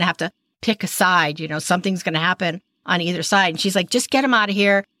eventually going to have to pick a side. Something's going to happen on either side. And she's like, just get them out of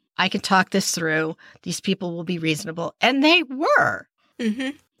here. I can talk this through. These people will be reasonable. And they were.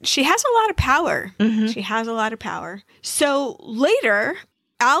 Mm-hmm. She has a lot of power. Mm-hmm. She has a lot of power. So later,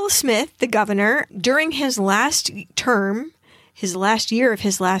 Al Smith, the governor, during his last term, his last year of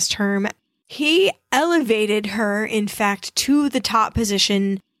his last term, he elevated her, in fact, to the top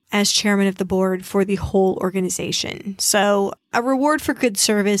position as chairman of the board for the whole organization. So a reward for good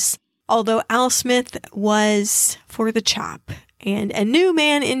service, although Al Smith was for the chop. And a new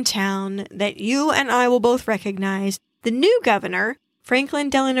man in town that you and I will both recognize, the new governor, Franklin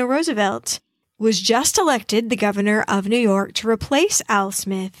Delano Roosevelt, was just elected the governor of New York to replace Al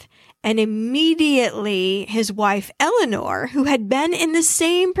Smith. And immediately his wife, Eleanor, who had been in the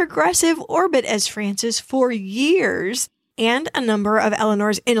same progressive orbit as Francis for years, and a number of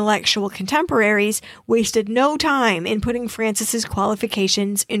Eleanor's intellectual contemporaries, wasted no time in putting Francis's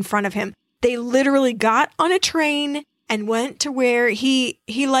qualifications in front of him. They literally got on a train and went to where he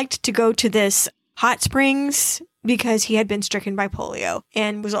liked to go to this hot springs because he had been stricken by polio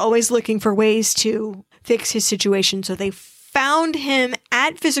and was always looking for ways to fix his situation. So they found him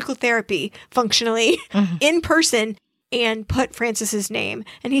at physical therapy, functionally, in person, and put Francis's name.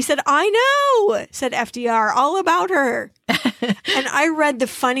 And he said, "I know," said FDR, "all about her." And I read the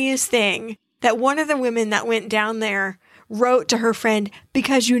funniest thing, that one of the women that went down there wrote to her friend,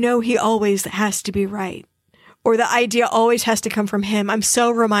 "Because you know he always has to be right. Or the idea always has to come from him. I'm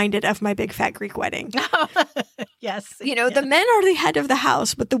so reminded of my big fat Greek wedding." Yes. You know, the men are the head of the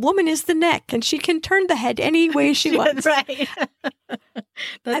house, but the woman is the neck, and she can turn the head any way she wants. Right.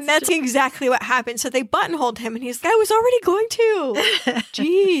 That's exactly what happened. So they buttonholed him, and he's like, "I was already going to."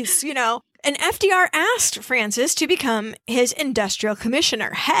 Jeez, you know. And FDR asked Francis to become his industrial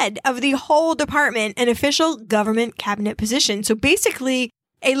commissioner, head of the whole department, an official government cabinet position. So basically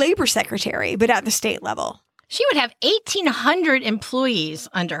a labor secretary, but at the state level. She would have 1,800 employees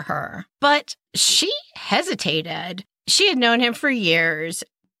under her, but she hesitated. She had known him for years,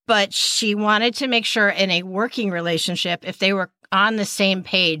 but she wanted to make sure in a working relationship, if they were on the same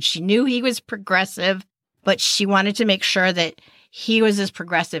page, she knew he was progressive, but she wanted to make sure that he was as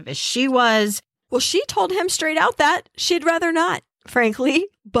progressive as she was. Well, she told him straight out that she'd rather not, frankly.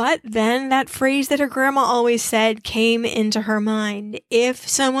 But then that phrase that her grandma always said came into her mind. If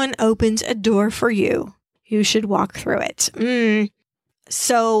someone opens a door for you, you should walk through it.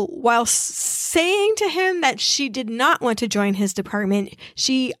 So while saying to him that she did not want to join his department,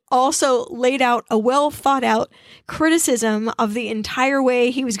 she also laid out a well thought out criticism of the entire way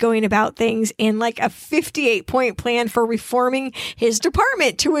he was going about things and like a 58-point plan for reforming his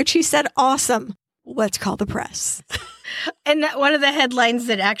department, to which he said, "Awesome. Let's call the press." And that one of the headlines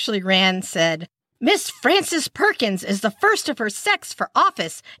that actually ran said, "Miss Frances Perkins is the first of her sex for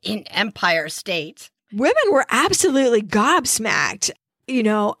office in Empire State." Women were absolutely gobsmacked. You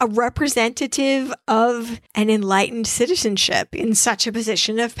know, a representative of an enlightened citizenship in such a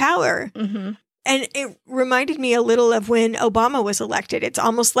position of power. Mm-hmm. And it reminded me a little of when Obama was elected. It's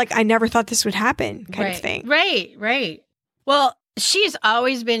almost like I never thought this would happen kind of thing. Right. Well, she's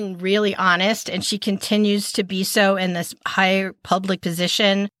always been really honest, and she continues to be so in this high public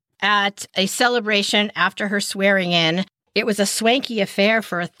position. At a celebration after her swearing in, it was a swanky affair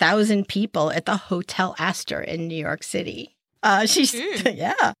for 1,000 people at the Hotel Astor in New York City. She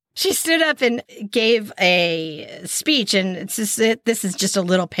stood up and gave a speech, and this is just a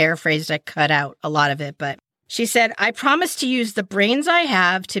little paraphrased. I cut out a lot of it, but she said, "I promise to use the brains I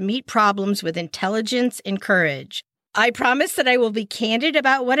have to meet problems with intelligence and courage. I promise that I will be candid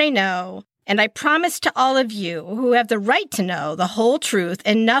about what I know, and I promise to all of you who have the right to know the whole truth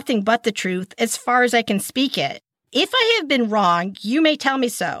and nothing but the truth as far as I can speak it. If I have been wrong, you may tell me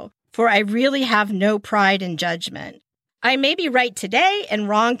so, for I really have no pride in judgment. I may be right today and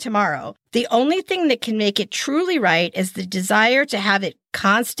wrong tomorrow. The only thing that can make it truly right is the desire to have it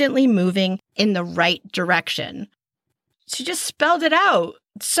constantly moving in the right direction." She just spelled it out.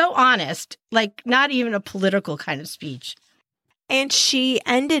 So honest, like not even a political kind of speech. And she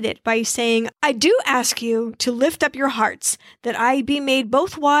ended it by saying, "I do ask you to lift up your hearts, that I be made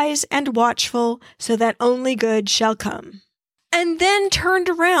both wise and watchful, so that only good shall come." And then turned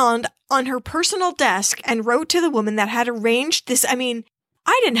around on her personal desk and wrote to the woman that had arranged this. I mean,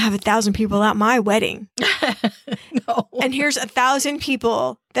 I didn't have 1,000 people at my wedding. No. And here's 1,000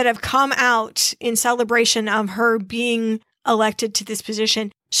 people that have come out in celebration of her being elected to this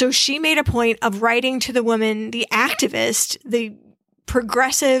position. So she made a point of writing to the woman, the activist, the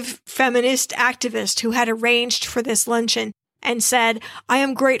progressive feminist activist who had arranged for this luncheon, and said, "I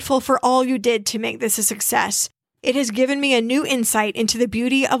am grateful for all you did to make this a success. It has given me a new insight into the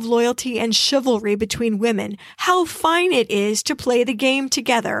beauty of loyalty and chivalry between women. How fine it is to play the game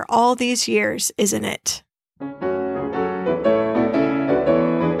together all these years, isn't it?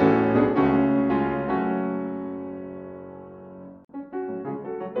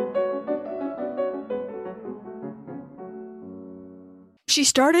 She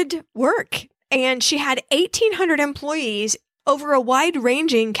started work and she had 1,800 employees over a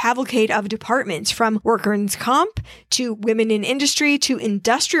wide-ranging cavalcade of departments, from workers' comp to women in industry to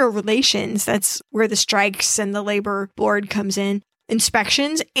industrial relations. That's where the strikes and the labor board comes in.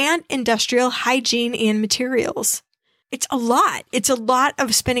 Inspections and industrial hygiene and materials. It's a lot. It's a lot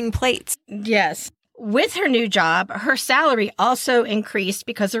of spinning plates. Yes. With her new job, her salary also increased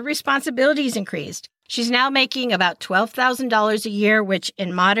because her responsibilities increased. She's now making about $12,000 a year, which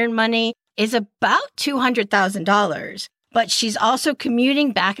in modern money is about $200,000. But she's also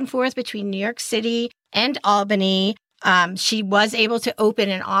commuting back and forth between New York City and Albany. She was able to open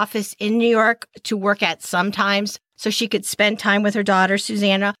an office in New York to work at sometimes so she could spend time with her daughter,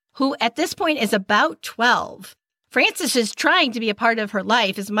 Susanna, who at this point is about 12. Frances is trying to be a part of her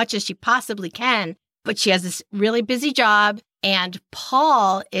life as much as she possibly can, but she has this really busy job. And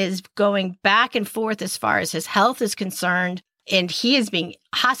Paul is going back and forth as far as his health is concerned. And he is being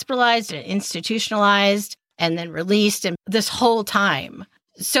hospitalized and institutionalized and then released, and this whole time.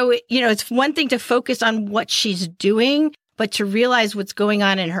 So, it's one thing to focus on what she's doing, but to realize what's going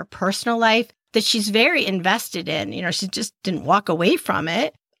on in her personal life that she's very invested in. She just didn't walk away from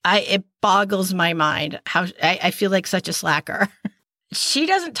it. It boggles my mind how I feel like such a slacker. She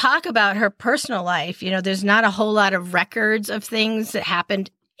doesn't talk about her personal life. There's not a whole lot of records of things that happened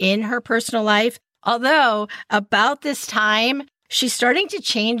in her personal life. Although about this time, she's starting to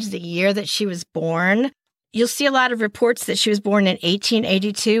change the year that she was born. You'll see a lot of reports that she was born in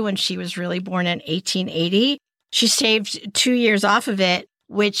 1882 when she was really born in 1880. She shaved 2 years off of it,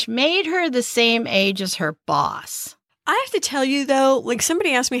 which made her the same age as her boss. I have to tell you, though,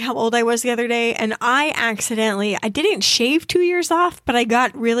 somebody asked me how old I was the other day, and I didn't shave 2 years off, but I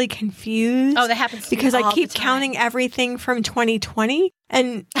got really confused. Oh, that happens to me because all I keep the time. counting everything from 2020.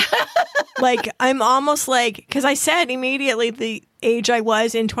 And I'm almost because I said immediately the age I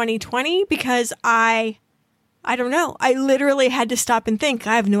was in 2020 because I don't know. I literally had to stop and think.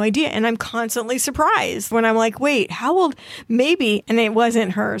 I have no idea. And I'm constantly surprised when I'm like, wait, how old? Maybe. And it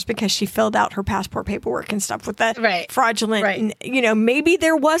wasn't hers because she filled out her passport paperwork and stuff with that fraudulent. Right. And, maybe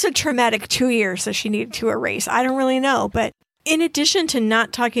there was a traumatic 2 years that she needed to erase. I don't really know. But in addition to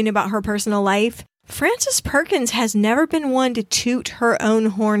not talking about her personal life, Frances Perkins has never been one to toot her own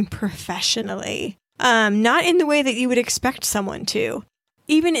horn professionally. Not in the way that you would expect someone to.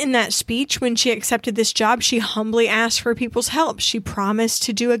 Even in that speech, when she accepted this job, she humbly asked for people's help. She promised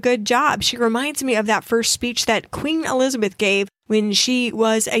to do a good job. She reminds me of that first speech that Queen Elizabeth gave when she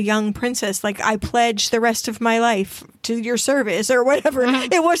was a young princess. I pledge the rest of my life to your service or whatever.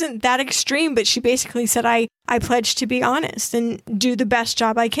 It wasn't that extreme, but she basically said, I pledge to be honest and do the best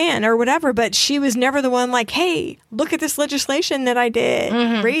job I can or whatever. But she was never the one hey, look at this legislation that I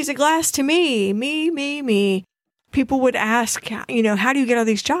did. Raise a glass to me. Me. People would ask, how do you get all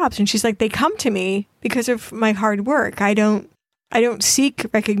these jobs? And she's like, they come to me because of my hard work. I don't seek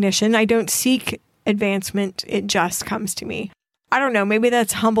recognition. I don't seek advancement. It just comes to me. I don't know. Maybe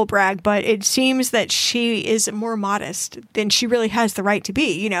that's humble brag, but it seems that she is more modest than she really has the right to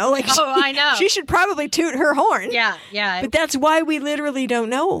be, I know. She should probably toot her horn. Yeah. But that's why we literally don't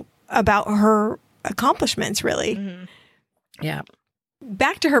know about her accomplishments, really. Mm-hmm. Yeah.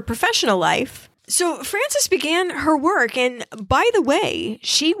 Back to her professional life. So Frances began her work, and by the way,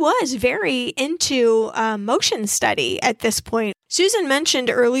 she was very into motion study at this point. Susan mentioned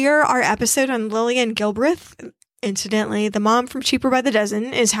earlier our episode on Lillian Gilbreth. Incidentally, the mom from Cheaper by the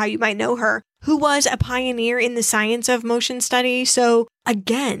Dozen is how you might know her, who was a pioneer in the science of motion study. So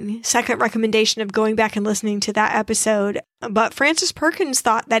again, second recommendation of going back and listening to that episode. But Frances Perkins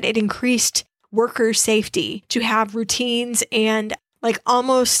thought that it increased worker safety to have routines and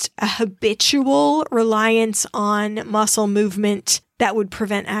almost a habitual reliance on muscle movement that would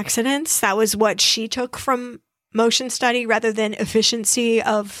prevent accidents. That was what she took from motion study rather than efficiency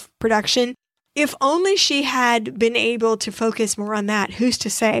of production. If only she had been able to focus more on that, who's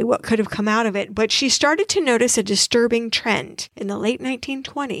to say what could have come out of it? But she started to notice a disturbing trend in the late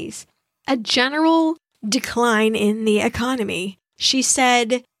 1920s, a general decline in the economy. She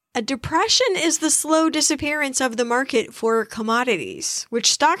said, a depression is the slow disappearance of the market for commodities,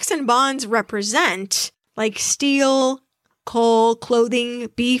 which stocks and bonds represent, like steel, coal, clothing,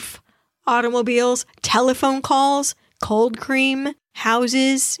 beef, automobiles, telephone calls, cold cream,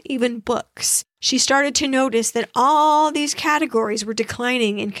 houses, even books. she started to notice that all these categories were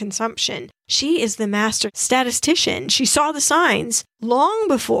declining in consumption. She is the master statistician. She saw the signs long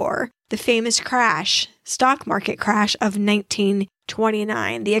before the famous stock market crash of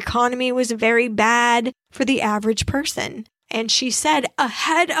 1929. The economy was very bad for the average person. And she said,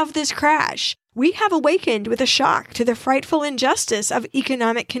 ahead of this crash, we have awakened with a shock to the frightful injustice of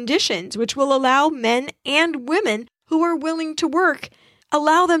economic conditions, which will allow men and women who are willing to work,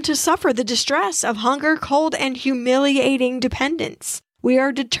 allow them to suffer the distress of hunger, cold, and humiliating dependence. We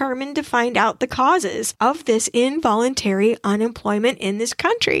are determined to find out the causes of this involuntary unemployment in this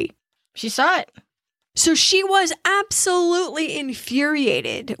country. She saw it. So she was absolutely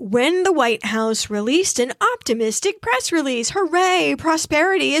infuriated when the White House released an optimistic press release. Hooray,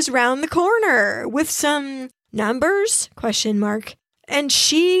 prosperity is round the corner, with some numbers, ? And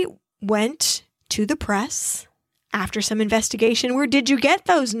she went to the press after some investigation. Where did you get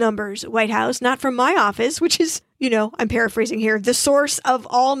those numbers, White House? Not from my office, which is, I'm paraphrasing here, the source of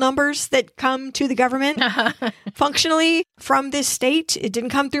all numbers that come to the government functionally from this state. It didn't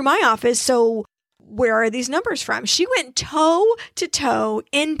come through my office, so where are these numbers from? She went toe to toe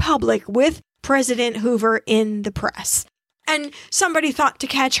in public with President Hoover in the press. And somebody thought to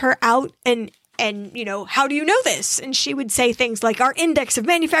catch her out and how do you know this? And she would say things like, our index of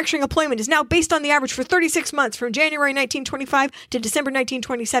manufacturing employment is now based on the average for 36 months from January 1925 to December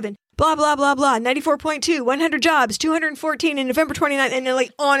 1927. Blah, blah, blah, blah. 94.2, 100 jobs, 214 in November 29th. And they're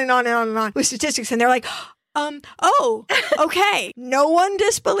like on and on and on and on with statistics. And they're like, oh, okay. No one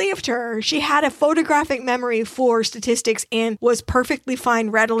disbelieved her. She had a photographic memory for statistics and was perfectly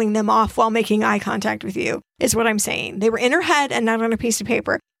fine rattling them off while making eye contact with you, is what I'm saying. They were in her head and not on a piece of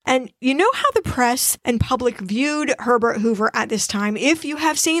paper. And you know how the press and public viewed Herbert Hoover at this time? If you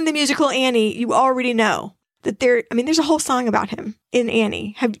have seen the musical Annie, you already know that there's a whole song about him in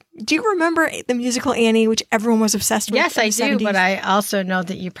Annie. Do you remember the musical Annie, which everyone was obsessed with? Yes, I do, 70s? But I also know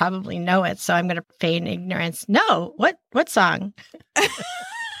that you probably know it, so I'm going to feign ignorance. No, what song?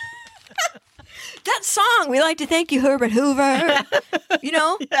 That song, we like to thank you, Herbert Hoover.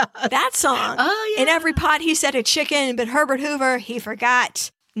 Yeah. That song. Oh, yeah. In every pot he said a chicken, but Herbert Hoover, he forgot.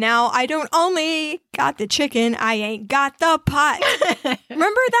 Now, I don't only got the chicken, I ain't got the pot.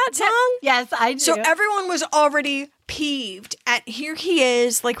 Remember that song? Yes, I do. So everyone was already peeved at here he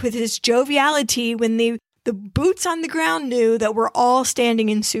is, like with his joviality when the boots on the ground knew that we're all standing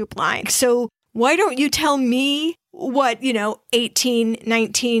in soup line. So why don't you tell me what, 18,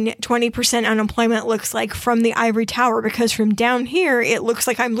 19, 20% unemployment looks like from the ivory tower? Because from down here, it looks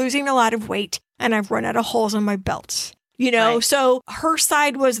like I'm losing a lot of weight and I've run out of holes on my belt. Right. So her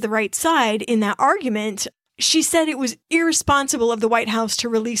side was the right side in that argument. She said it was irresponsible of the White House to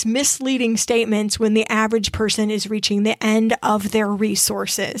release misleading statements when the average person is reaching the end of their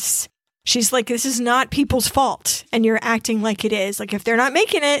resources. She's like, this is not people's fault, and you're acting like it is. Like, if they're not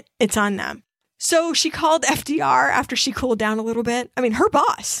making it, it's on them. So she called FDR after she cooled down a little bit. I mean, her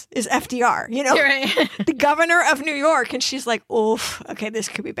boss is FDR, Right. the governor of New York. And she's like, oof, okay, this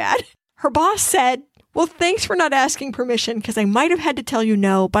could be bad. Her boss said, well, thanks for not asking permission, because I might have had to tell you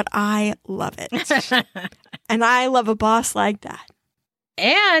no, but I love it. And I love a boss like that.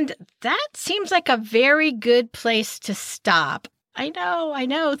 And that seems like a very good place to stop. I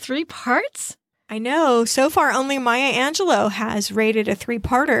know. 3 parts? I know. So far, only Maya Angelou has rated a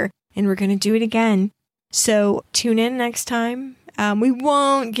 3-parter, and we're going to do it again. So tune in next time. We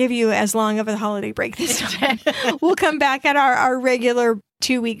won't give you as long of a holiday break this time. We'll come back at our regular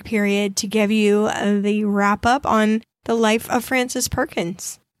 2-week period to give you the wrap up on the life of Frances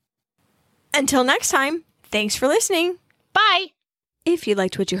Perkins. Until next time, thanks for listening. Bye. If you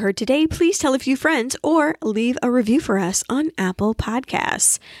liked what you heard today, please tell a few friends or leave a review for us on Apple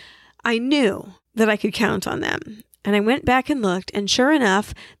Podcasts. I knew that I could count on them. And I went back and looked, and sure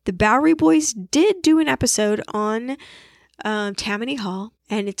enough, the Bowery Boys did do an episode on Tammany Hall,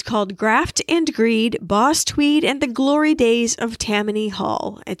 and it's called Graft and Greed, Boss Tweed, and the Glory Days of Tammany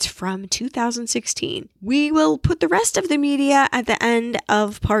Hall. It's from 2016. We will put the rest of the media at the end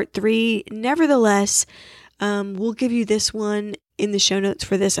of part 3. Nevertheless, we'll give you this one in the show notes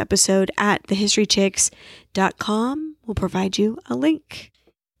for this episode at thehistorychicks.com. We'll provide you a link.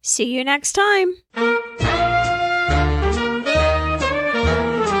 See you next time.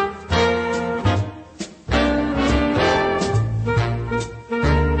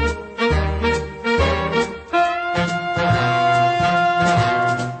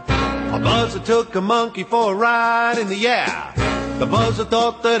 Took a monkey for a ride in the air. The buzzer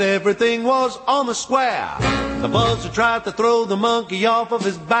thought that everything was on the square. The buzzer tried to throw the monkey off of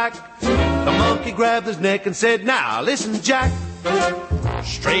his back. The monkey grabbed his neck and said, now listen, Jack.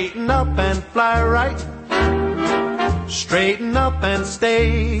 Straighten up and fly right. Straighten up and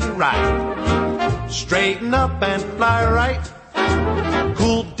stay right. Straighten up and fly right.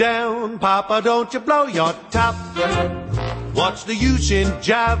 Cool down, Papa, don't you blow your top. What's the use in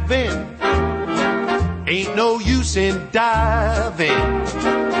jiving? Ain't no use in diving.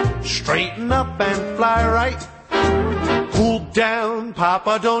 Straighten up and fly right. Cool down,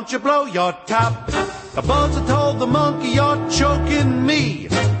 Papa, don't you blow your top. The buzzer told the monkey, you're choking me.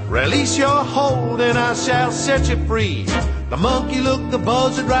 Release your hold and I shall set you free. The monkey looked the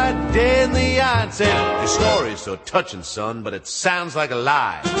buzzard right dead in the eye and said, your story's so touching, son, but it sounds like a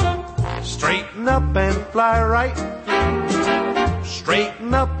lie. Straighten up and fly right.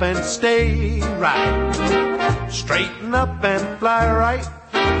 Straighten up and stay right. Straighten up and fly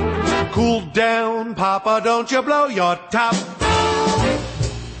right. Cool down, Papa, don't you blow your top.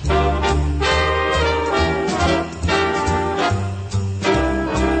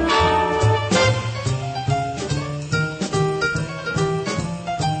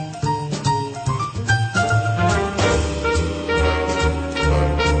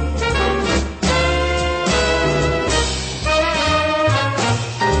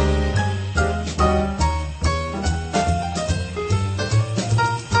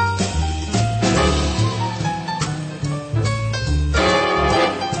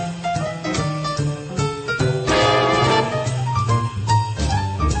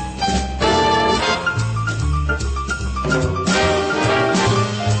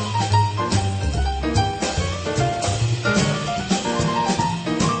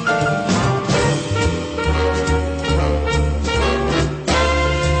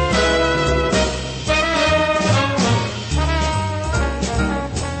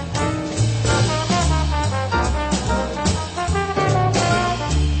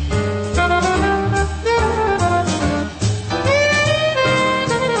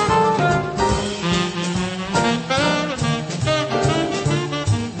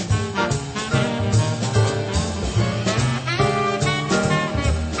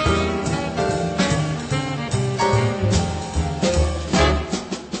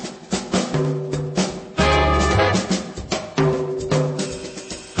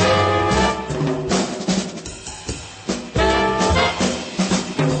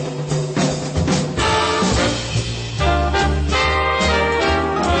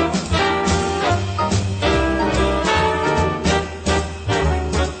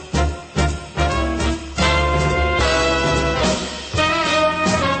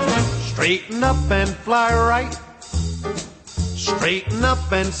 Straighten up and fly right. Straighten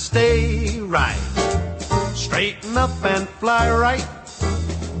up and stay right. Straighten up and fly right.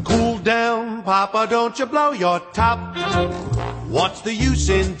 Cool down, Papa, don't you blow your top. What's the use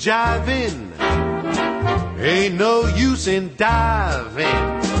in jiving? Ain't no use in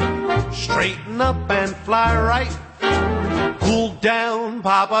diving. Straighten up and fly right. Cool down,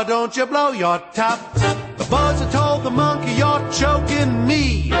 Papa, don't you blow your top. The buzzer told the monkey, you're choking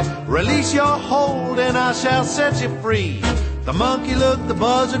me. Release your hold and I shall set you free. The monkey looked the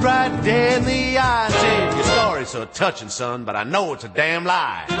buzzard right dead in the eye and said, your story's so touching, son, but I know it's a damn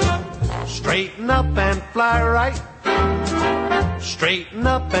lie. Straighten up and fly right. Straighten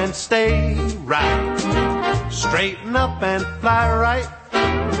up and stay right. Straighten up and fly right.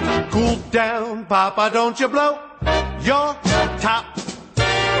 Cool down, Papa, don't you blow your top.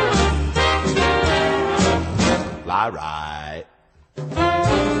 Fly right.